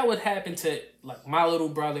 like, if that would happen to, like, my little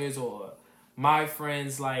brothers or my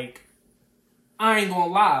friends, like, I ain't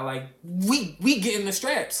gonna lie, like, we getting the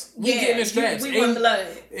straps. We want blood.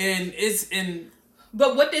 And it's in.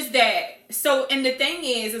 But what does that? So, and the thing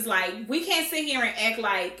is like, we can't sit here and act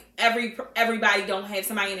like everybody don't have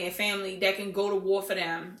somebody in their family that can go to war for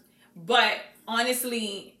them. But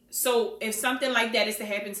honestly, so if something like that is to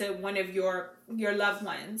happen to one of your loved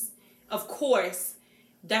ones, of course,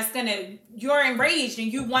 you're enraged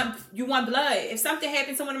and you want blood. If something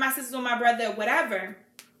happens to one of my sisters or my brother or whatever,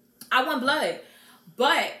 I want blood.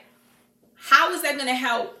 But how is that going to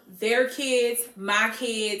help their kids, my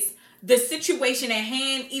kids, the situation at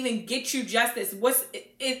hand, even get you justice?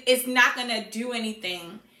 It's not going to do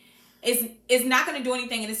anything. It's not going to do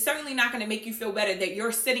anything, and it's certainly not going to make you feel better that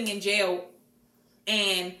you're sitting in jail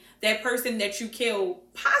and that person that you killed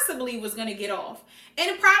possibly was going to get off.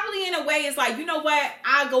 And probably in a way it's like, you know what?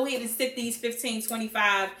 I'll go ahead and sit these 15,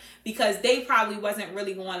 25 because they probably wasn't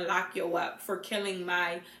really going to lock you up for killing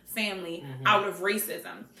my family out of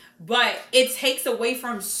racism. But it takes away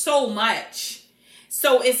from so much.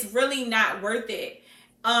 So it's really not worth it.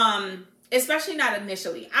 Especially not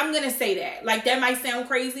initially. I'm going to say that. Like, that might sound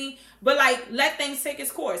crazy, but like, let things take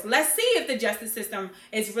its course. Let's see if the justice system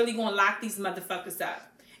is really going to lock these motherfuckers up.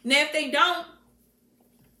 Now, if they don't,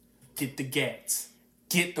 get the gats.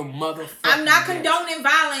 Get the motherfucking I'm not condoning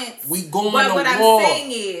violence. We going to war. But what I'm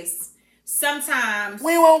saying is, sometimes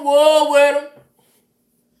we want war with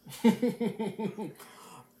them.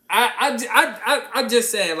 I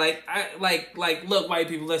just said, like, look, white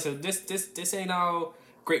people, listen, this ain't all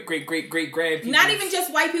great grandparents. Not even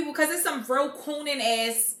just white people, because there's some real cooning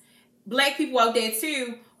ass black people out there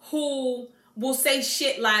too who will say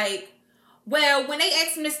shit like, well, when they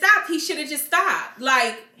asked him to stop, he should have just stopped.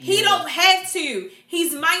 Like, he don't have to.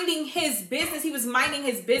 He's minding his business. He was minding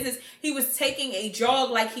his business. He was taking a jog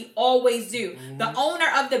like he always do. The owner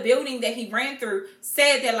of the building that he ran through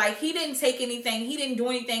said that, like, he didn't take anything. He didn't do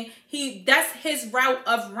anything. That's his route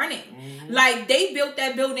of running. Like, they built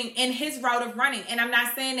that building in his route of running. And I'm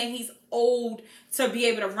not saying that he's old to be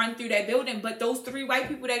able to run through that building, but those 3 white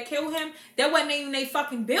people that killed him, that wasn't even a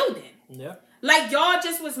fucking building. Yeah. Like, y'all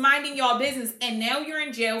just was minding y'all business, and now you're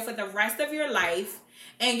in jail for the rest of your life,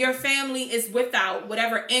 and your family is without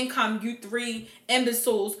whatever income you 3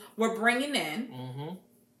 imbeciles were bringing in,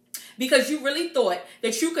 because you really thought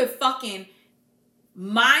that you could fucking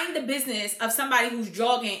mind the business of somebody who's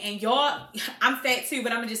jogging, and y'all, I'm fat too,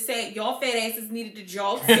 but I'm gonna just say it, y'all fat asses needed to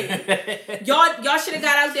jog too. y'all should have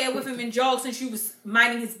got out there with him and jogged since you was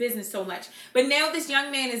minding his business so much. But now this young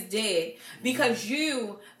man is dead because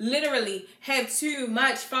you literally have too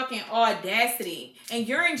much fucking audacity, and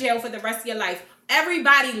you're in jail for the rest of your life.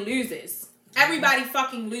 Everybody loses. Everybody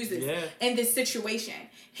fucking loses in this situation.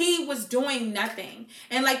 He was doing nothing.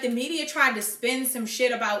 And like, the media tried to spin some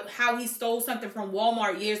shit about how he stole something from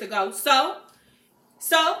Walmart years ago. So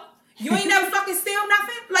You ain't never fucking steal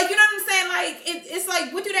nothing? Like, you know what I'm saying? Like, it's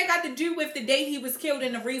like, what do that got to do with the day he was killed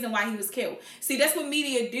and the reason why he was killed? See, that's what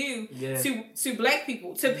media do to black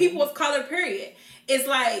people, to people of color, period. It's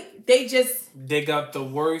like, they just... dig up the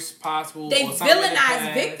worst possible... They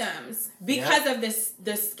villainize victims because of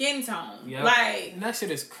the skin tone. Yep. Like... And that shit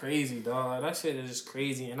is crazy, dog. That shit is just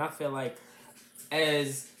crazy. And I feel like,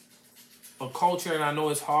 as a culture, and I know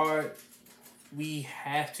it's hard, we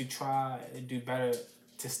have to try and do better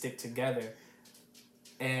to stick together.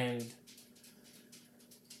 And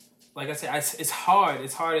like I said, it's hard.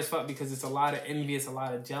 It's hard as fuck because it's a lot of envy, it's a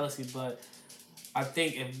lot of jealousy. But I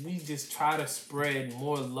think if we just try to spread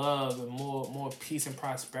more love and more peace and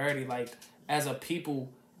prosperity, like as a people,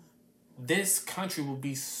 this country will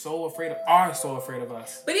be so afraid of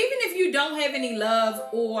us. But even if you don't have any love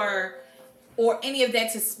or any of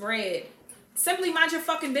that to spread, simply mind your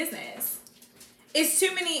fucking business. It's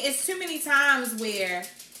too many times where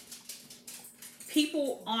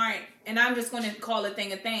people aren't, and I'm just going to call a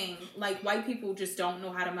thing. Like, white people just don't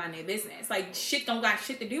know how to mind their business. Like, shit don't got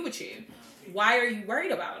shit to do with you. Why are you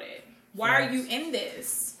worried about it? Why are you in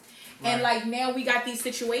this? Right. And, like, now we got these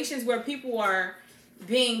situations where people are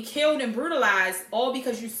being killed and brutalized all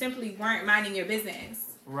because you simply weren't minding your business.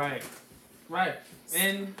 Right.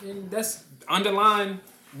 And that's underlying...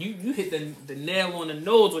 You hit the nail on the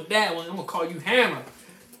nose with that one. I'm gonna call you Hammer.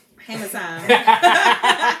 Hammer time.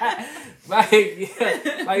 Like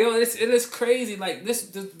yo, it is crazy. Like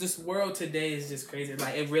this world today is just crazy.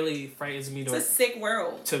 Like it really frightens me. It's a sick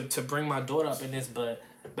world. To bring my daughter up in this, but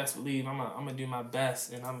best believe I'm gonna do my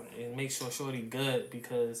best and make sure Shorty good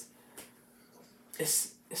because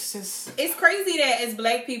it's crazy that as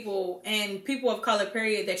black people and people of color,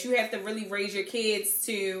 period, that you have to really raise your kids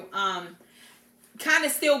to kind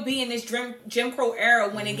of still be in this Jim Crow era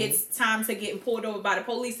when it gets time to getting pulled over by the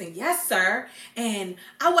police and yes sir, and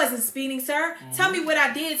I wasn't speeding sir, tell me what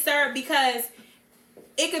I did sir, because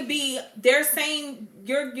it could be they're saying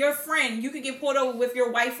your friend, you could get pulled over with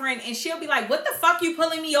your white friend and she'll be like, what the fuck you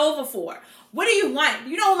pulling me over for? What do you want?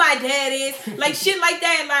 You know who my dad is? Like shit like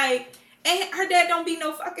that. Like, and her dad don't be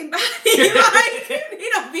no fucking body. Like, he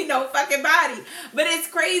don't be no fucking body. But it's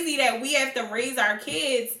crazy that we have to raise our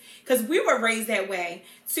kids, because we were raised that way,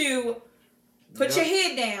 to put your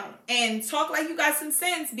head down and talk like you got some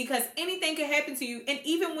sense, because anything can happen to you. And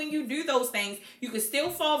even when you do those things, you could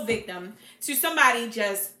still fall victim to somebody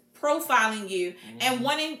just profiling you and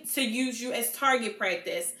wanting to use you as target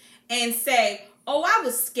practice and say, oh, I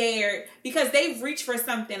was scared, because they've reached for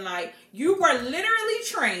something. Like, you were literally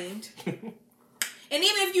trained. And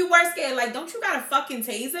even if you were scared, like, don't you got a fucking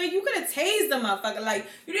taser? You could have tased the motherfucker. Like,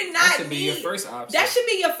 you did not That should be your first option. That should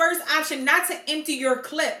be your first option, not to empty your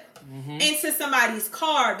clip into somebody's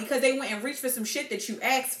car because they went and reached for some shit that you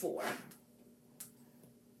asked for.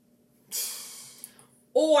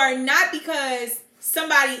 Or not because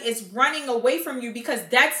somebody is running away from you, because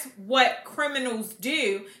that's what criminals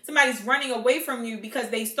do. Somebody's running away from you because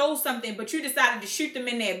they stole something, but you decided to shoot them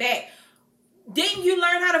in their back. Didn't you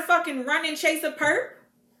learn how to fucking run and chase a perp?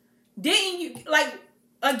 Didn't you, like,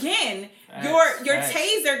 again, your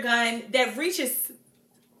taser gun that reaches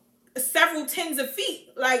several tens of feet.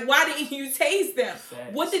 Like, why didn't you tase them?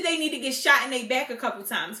 Facts. What did they need to get shot in their back a couple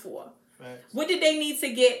times for? Facts. What did they need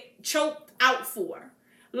to get choked out for?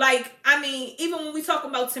 Like, I mean, even when we talk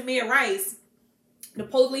about Tamir Rice, the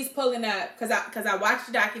police pulling up, because I watched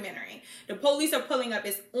the documentary, the police are pulling up,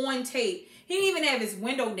 it's on tape. He didn't even have his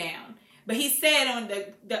window down. But he said on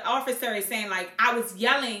the officer is saying, like, I was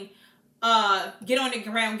yelling, get on the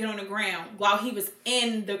ground, while he was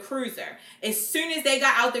in the cruiser. As soon as they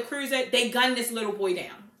got out the cruiser, they gunned this little boy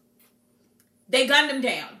down. They gunned him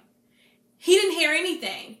down. He didn't hear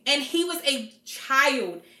anything. And he was a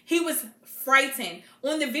child. He was frightened.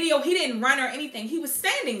 On the video, he didn't run or anything. He was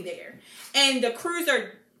standing there. And the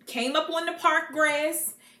cruiser came up on the park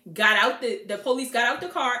grass, got out, the police got out the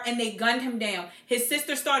car, and they gunned him down. His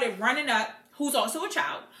sister started running up, who's also a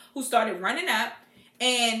child, who started running up,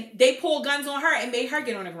 and they pulled guns on her and made her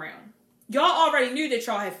get on the ground. Y'all already knew that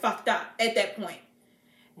y'all had fucked up at that point.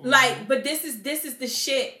 Like, but this is the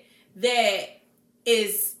shit that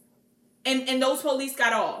is, and those police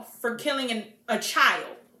got off for killing a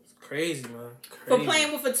child. It's crazy, man. Crazy. For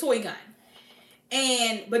playing with a toy gun.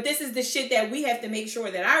 But this is the shit that we have to make sure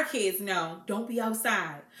that our kids know. Don't be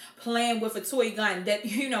outside playing with a toy gun that,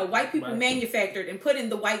 you know, white people manufactured and put in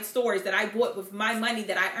the white stores that I bought with my money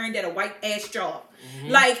that I earned at a white ass job.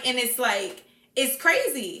 Like, and it's like, it's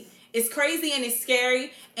crazy. It's crazy and it's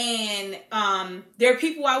scary. And there are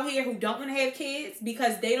people out here who don't want to have kids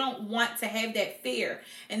because they don't want to have that fear.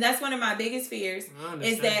 And that's one of my biggest fears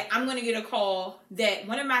is that I'm going to get a call that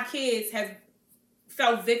one of my kids has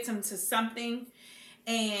fell victim to something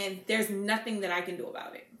and there's nothing that I can do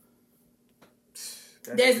about it.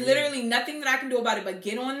 There's literally nothing that I can do about it but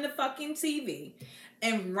get on the fucking TV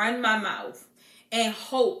and run my mouth and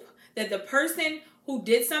hope that the person who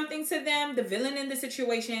did something to them, the villain in the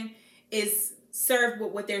situation, is served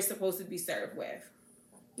with what they're supposed to be served with.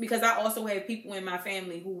 Because I also have people in my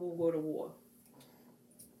family who will go to war.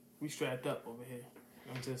 We strapped up over here.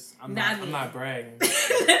 I'm not not bragging.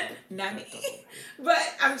 Not me. But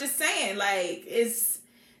I'm just saying, like,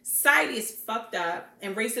 society is fucked up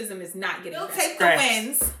and racism is not getting better. We'll take the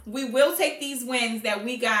wins. We will take these wins that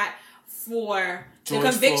we got for George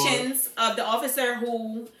the convictions Floyd. Of the officer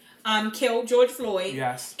who killed George Floyd.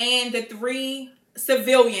 Yes. And the 3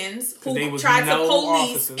 civilians who tried to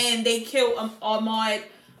police officers. And they killed Ahmaud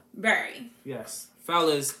Arbery. Yes.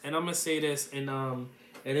 Fellas, and I'm going to say this, and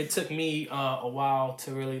it took me a while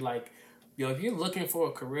to really, like, if you're looking for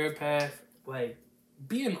a career path, like,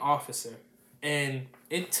 be an officer. And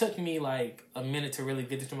it took me, like, a minute to really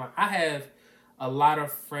get this to my... I have a lot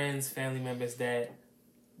of friends, family members that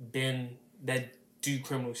do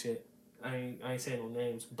criminal shit. I ain't saying no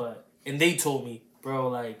names, but... And they told me, bro,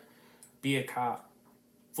 like, be a cop.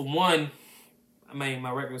 For one, I mean,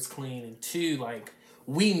 my record's clean. And 2, like,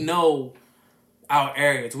 we know our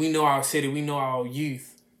areas. We know our city. We know our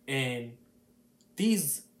youth. And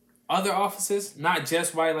these other officers, not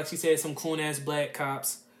just white, like she said, some coon-ass black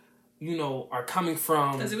cops, you know, are coming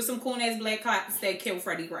from... Because there was some coon-ass black cops that killed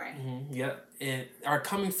Freddie Gray. Mm-hmm, yep. And are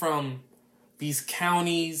coming from these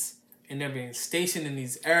counties... And they're being stationed in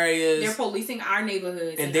these areas. They're policing our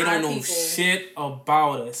neighborhoods. And they don't know shit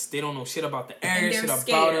about us. They don't know shit about the area, shit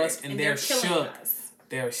about us. And they're shook.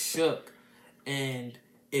 They're shook. And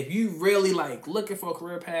if you really like looking for a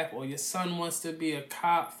career path or your son wants to be a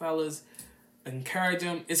cop, fellas, encourage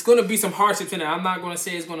him. It's going to be some hardships in it. I'm not going to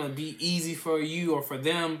say it's going to be easy for you or for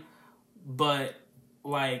them. But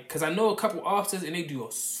like, because I know a couple officers and they do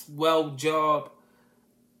a swell job.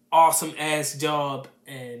 Awesome ass job,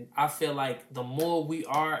 and I feel like the more we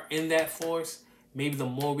are in that force, maybe the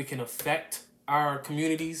more we can affect our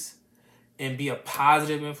communities and be a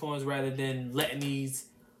positive influence rather than letting these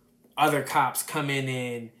other cops come in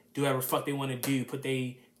and do whatever fuck they want to do, put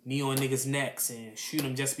their knee on niggas' necks and shoot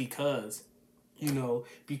them just because, you know,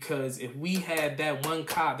 because if we had that one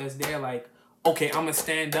cop that's there like, okay, I'm gonna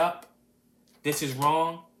stand up, this is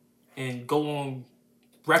wrong, and go on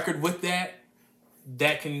record with that,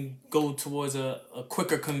 that can go towards a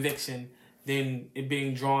quicker conviction than it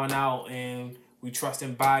being drawn out and we trust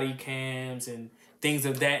in body cams and things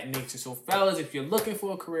of that nature. So fellas, if you're looking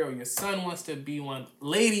for a career or your son wants to be one,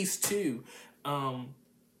 ladies too,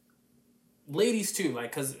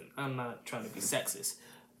 like, cause I'm not trying to be sexist,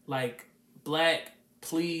 like, black,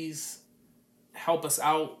 please help us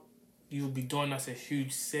out. You'll be doing us a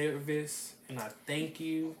huge service and I thank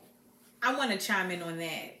you. I want to chime in on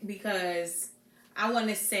that because I want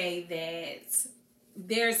to say that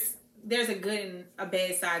there's a good and a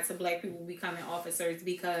bad side to black people becoming officers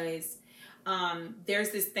because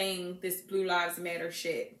there's this thing, this Blue Lives Matter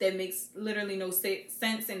shit that makes literally no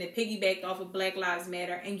sense and it piggybacked off of Black Lives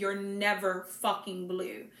Matter and you're never fucking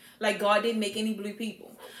blue. Like God didn't make any blue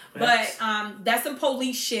people. But that's some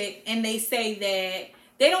police shit and they say that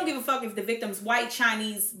they don't give a fuck if the victim's white,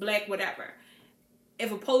 Chinese, black, whatever.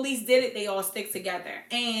 If a police did it, they all stick together.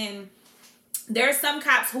 And there are some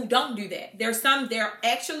cops who don't do that. There are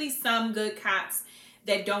actually some good cops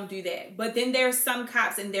that don't do that. But then there are some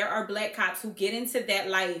cops, and there are black cops who get into that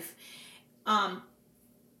life,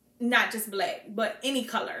 not just black, but any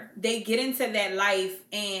color. They get into that life,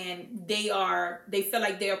 and they feel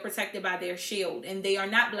like they are protected by their shield. And they are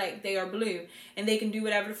not black, they are blue. And they can do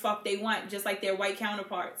whatever the fuck they want, just like their white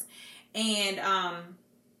counterparts. And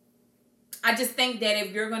I just think that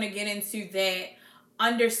if you're going to get into that,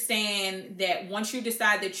 understand that once you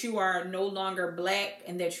decide that you are no longer black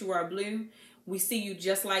and that you are blue, we see you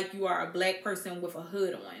just like you are a black person with a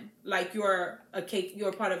hood on. Like you're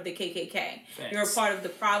part of the KKK. Thanks. You're a part of the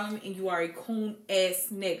problem and you are a coon ass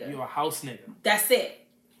nigga. You're a house nigga. That's it.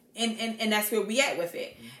 And that's where we at with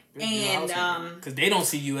it. And because they don't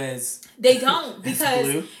see you as they don't because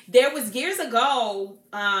blue. There was years ago,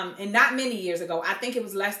 and not many years ago, I think it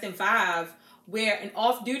was less than 5, where an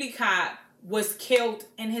off-duty cop was killed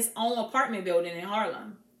in his own apartment building in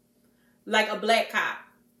Harlem. Like a black cop.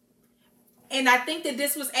 And I think that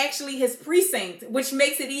this was actually his precinct, which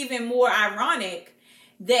makes it even more ironic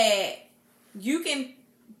that you can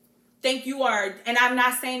think you are, and I'm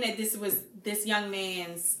not saying that this was this young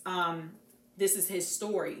man's, this is his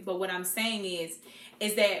story, but what I'm saying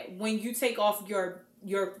is that when you take off your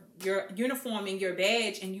uniform and your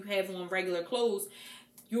badge and you have on regular clothes,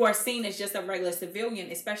 you are seen as just a regular civilian,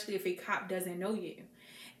 especially if a cop doesn't know you.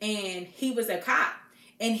 And he was a cop,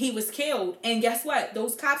 and he was killed. And guess what?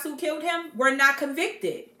 Those cops who killed him were not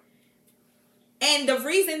convicted. And the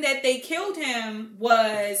reason that they killed him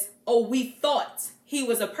was, we thought he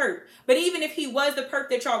was a perp. But even if he was the perp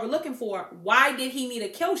that y'all were looking for, why did he need a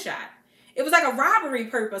kill shot? It was like a robbery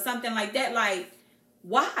perp or something like that. Like,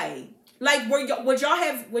 why? Like, would y'all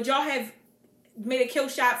have made a kill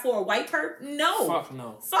shot for a white perp? No.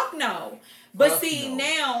 Fuck no. But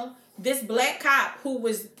now this black cop who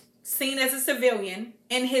was seen as a civilian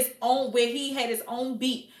in his own, where he had his own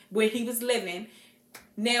beat where he was living,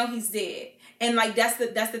 now he's dead. And like that's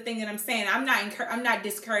the thing that I'm saying. I'm not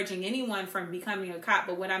discouraging anyone from becoming a cop,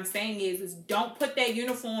 but what I'm saying is don't put that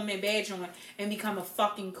uniform and badge on and become a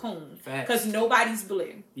fucking coon. Because nobody's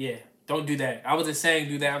blue. Yeah, don't do that. I wasn't saying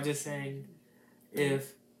do that. I'm just saying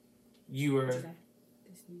if you were.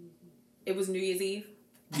 It was New Year's Eve.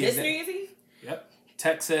 Yeah, New Year's Eve. Yep.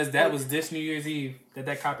 Tech says that was this New Year's Eve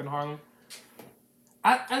that cop in Harlem.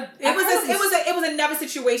 It was another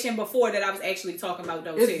situation before that I was actually talking about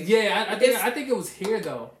though too. Yeah, I think it was here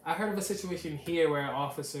though. I heard of a situation here where an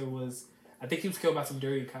officer was, I think he was killed by some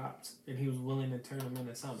dirty cops and he was willing to turn them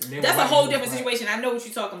into something. That's a whole different situation. I know what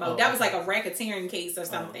you're talking about. That was like a racketeering case or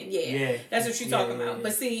something. Yeah. That's what you're talking about.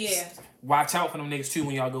 But see, watch out for them niggas too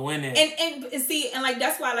when y'all go in there. And see, and like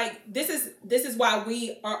that's why like this is why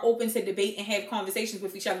we are open to debate and have conversations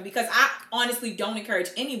with each other, because I honestly don't encourage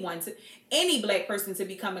any black person to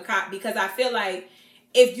become a cop, because I feel like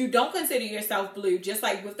if you don't consider yourself blue, just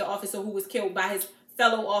like with the officer who was killed by his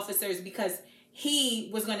fellow officers because he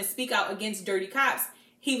was going to speak out against dirty cops,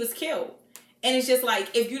 he was killed. And it's just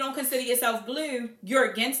like, if you don't consider yourself blue, you're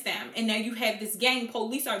against them. And now you have this gang.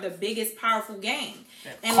 Police are the biggest, powerful gang.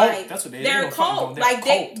 And cult. like, that's what they're a cult. Like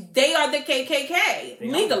they are the KKK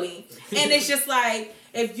legally. And it's just like,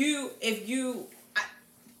 if you,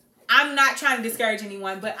 I'm not trying to discourage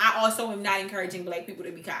anyone, but I also am not encouraging black people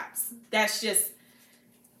to be cops. That's just.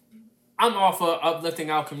 I'm all for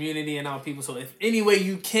uplifting our community and our people. So if any way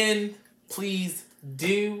you can, please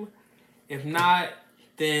do. If not,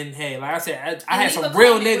 then hey, like I said, I had some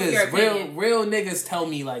real niggas, real niggas tell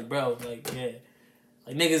me like, bro, like yeah,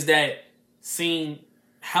 like niggas that seen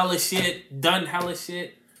hella shit, done hella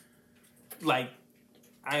shit. Like,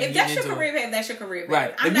 if that's your career path, that's your career path.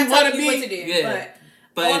 Right. I'm not telling you what to do,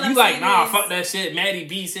 but if you like, nah, fuck that shit. Maddie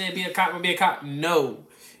B said be a cop, I'm be a cop. No.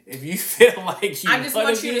 If you feel like you, I just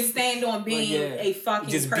want you to stand on being a fucking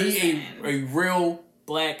just person. Be a real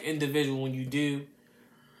black individual when you do.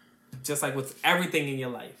 Just like with everything in your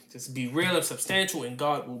life. Just be real and substantial and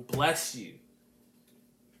God will bless you.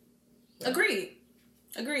 Agreed.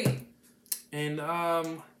 And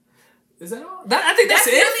is that all? I think that's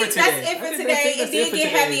it for today. That's it for today. It did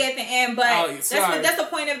get heavy at the end, but that's the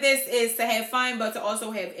point of this, is to have fun, but to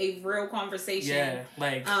also have a real conversation. Yeah,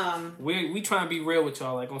 like we try and be real with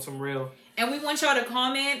y'all, like on some real. And we want y'all to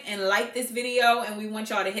comment and like this video, and we want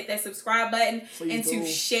y'all to hit that subscribe button to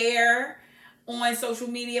share on social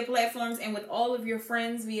media platforms and with all of your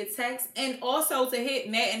friends via text, and also to hit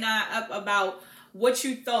Matt and I up about what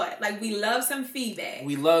you thought. Like, we love some feedback.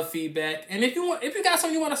 We love feedback. And if you got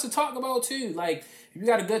something you want us to talk about too, like if you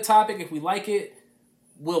got a good topic, if we like it,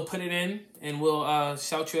 we'll put it in and we'll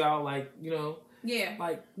shout you out, like, you know. Yeah.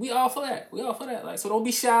 Like, we all for that. Like, so don't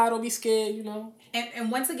be shy, don't be scared, you know.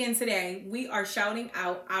 And once again today, we are shouting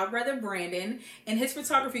out our brother Brandon and his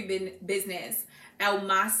photography business,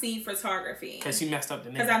 Almasi Photography. Because she messed up the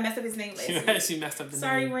name. Because I messed up his name last week. She messed up the name.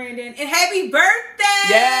 Sorry, Brandon. And happy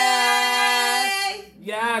birthday!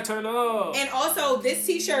 Yeah, turn up. And also, this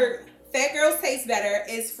t-shirt, Fat Girls Taste Better,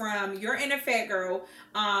 is from Your Inner Fat Girl.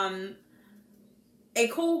 A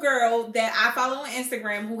cool girl that I follow on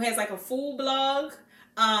Instagram who has like a full blog.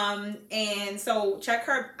 And so check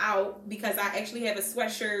her out, because I actually have a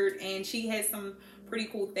sweatshirt and she has some pretty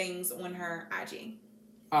cool things on her IG.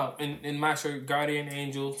 Oh, in my shirt, Guardian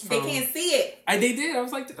Angels. They can't see it. They did. I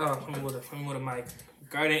was like, I'm with a mic.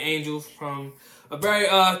 Guardian Angels from a very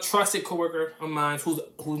trusted coworker of mine who's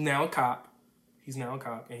now a cop. He's now a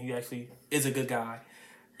cop, and he actually is a good guy.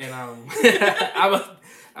 And I'm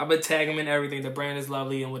gonna tag him in everything. The brand is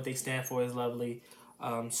lovely, and what they stand for is lovely.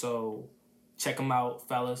 So check them out,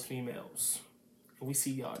 fellas, females. And we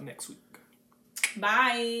see y'all next week.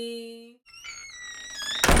 Bye.